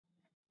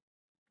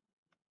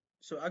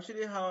So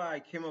actually, how I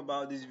came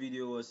about this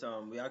video was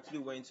we actually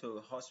went to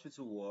a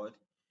hospital ward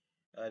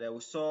that we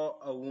saw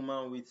a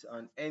woman with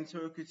an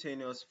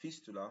enterocutaneous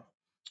fistula,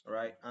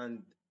 right,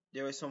 and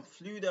there was some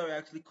fluid that were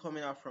actually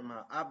coming out from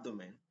her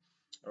abdomen,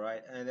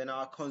 right, and then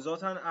our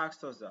consultant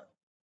asked us that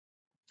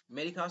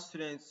medical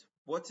students,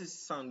 what is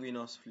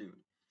sanguineous fluid?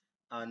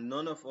 And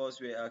none of us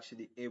were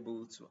actually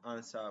able to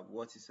answer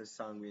what is a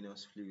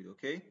sanguineous fluid.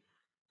 Okay,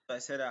 so I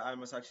said that I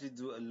must actually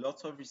do a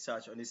lot of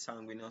research on this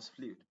sanguineous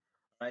fluid.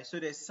 Right,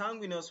 so there's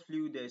sanguineous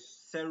fluid, there's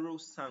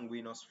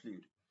serosanguineous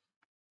fluid.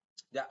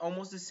 They're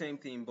almost the same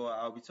thing, but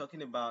I'll be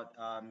talking about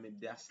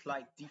there are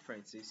slight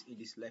differences in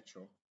this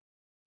lecture.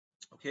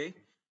 Okay,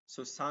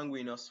 so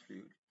sanguineous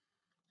fluid.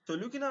 So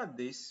looking at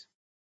this,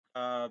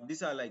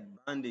 these are like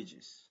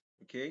bandages,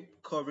 okay,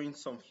 covering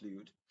some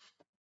fluid.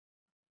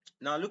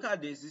 Now look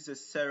at this. This is a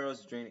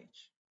serous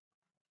drainage.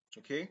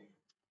 Okay,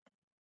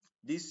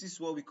 this is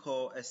what we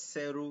call a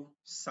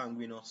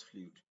serosanguineous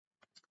fluid.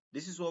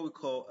 This is what we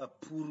call a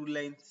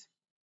purulent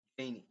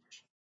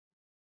drainage.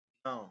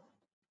 Now,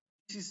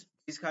 this is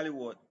basically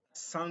what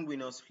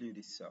sanguineous fluid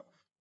itself.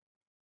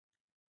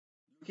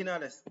 Looking at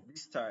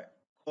this type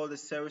called the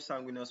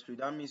serosanguineous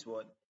fluid, that means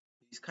what?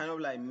 It's kind of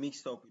like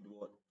mixed up with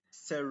what?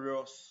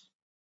 Serous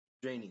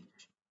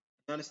drainage.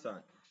 You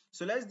understand?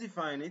 So let's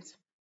define it.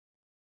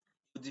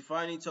 To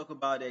define it, talk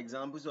about the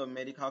examples of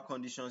medical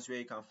conditions where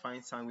you can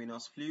find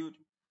sanguineous fluid,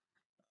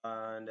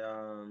 and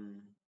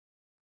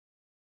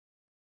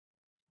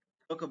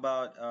talk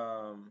about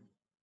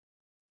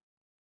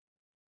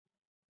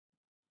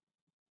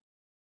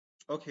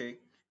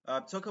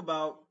talk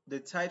about the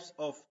types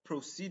of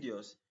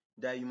procedures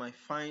that you might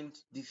find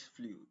this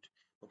fluid.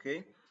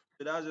 Okay,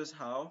 so that's just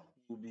how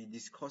we'll be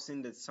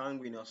discussing the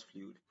sanguineous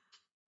fluid.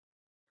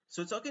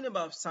 So talking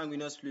about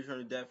sanguineous fluid from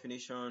the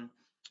definition,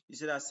 you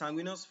said that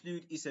sanguineous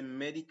fluid is a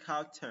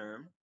medical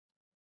term.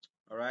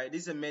 All right,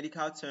 this is a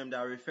medical term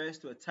that refers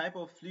to a type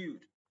of fluid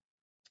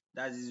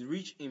that is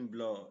rich in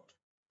blood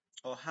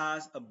or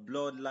has a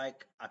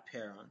blood-like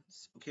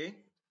appearance. Okay,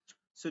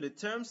 so the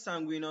term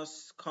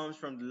sanguineous comes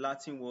from the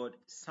Latin word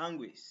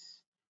sanguis,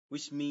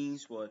 which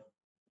means what?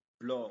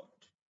 Blood.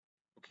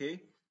 Okay,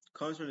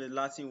 comes from the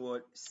Latin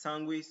word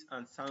sanguis,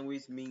 and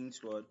sanguis means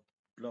what?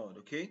 Blood.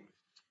 Okay,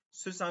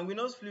 so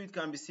sanguineous fluid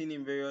can be seen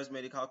in various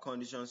medical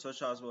conditions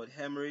such as what?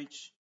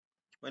 Hemorrhage,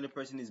 when the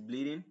person is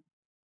bleeding,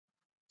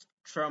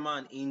 trauma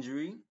and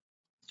injury,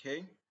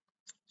 okay,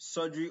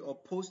 surgery or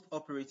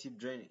post-operative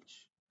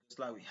drainage, just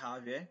like we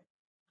have here.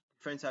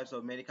 Different types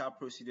of medical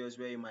procedures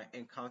where you might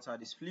encounter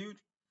this fluid.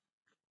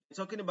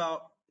 We're talking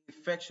about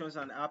infections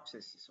and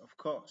abscesses, of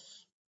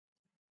course.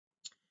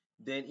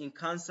 Then in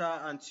cancer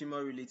and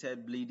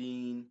tumor-related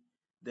bleeding,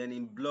 then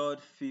in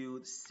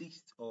blood-filled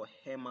cysts or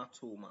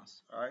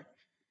hematomas. All right.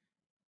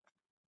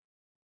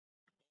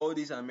 All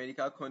these are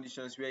medical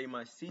conditions where you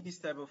might see this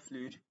type of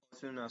fluid,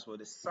 also known as what?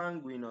 The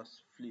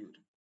sanguineous fluid.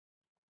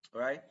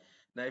 All right.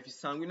 Now, if the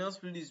sanguineous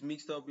fluid is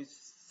mixed up with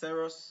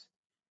serous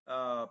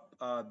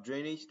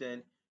drainage,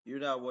 then you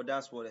know what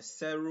that's what a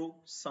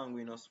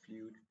serosanguineous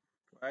fluid.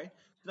 Right.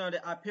 So now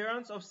the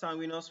appearance of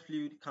sanguineous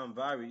fluid can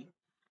vary,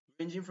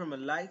 ranging from a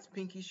light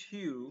pinkish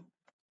hue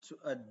to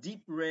a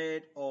deep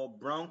red or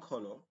brown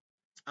color,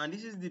 and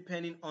this is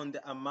depending on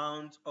the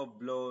amount of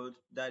blood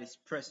that is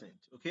present.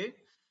 Okay.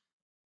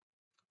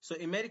 So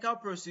in medical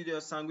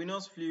procedures,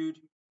 sanguineous fluid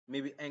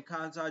may be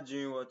encountered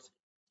during what?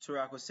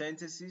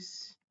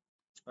 Thoracocentesis.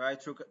 Right?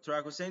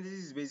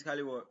 Thoracocentesis is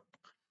basically what?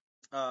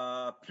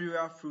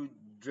 Pleural fluid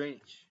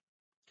drainage.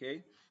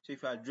 Okay, so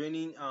if you are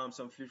draining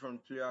some fluid from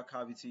the pleural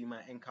cavity, you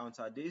might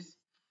encounter this.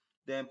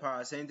 Then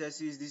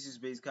paracentesis, this is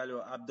basically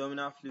what?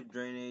 Abdominal fluid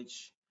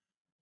drainage.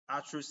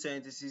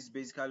 Arthrocentesis,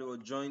 basically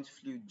what? Joint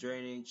fluid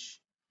drainage,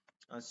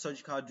 and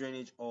surgical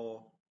drainage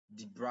or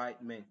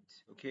debridement.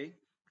 Okay,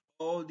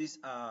 all these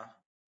are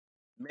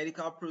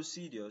medical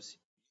procedures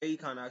where you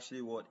can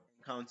actually what?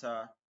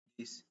 Encounter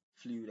this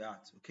fluid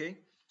at. Okay,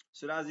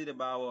 so that's it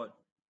about what?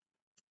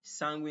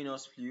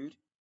 Sanguineous fluid.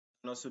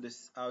 And also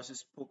this, I also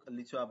spoke a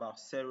little about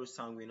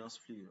serosanguineous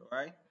fluid. All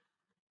right,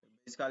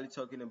 basically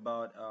talking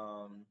about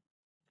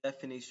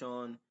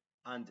definition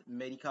and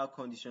medical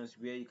conditions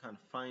where you can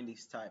find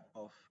this type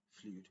of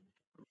fluid.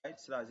 All right,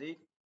 so that's it.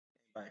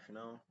 Bye for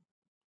now.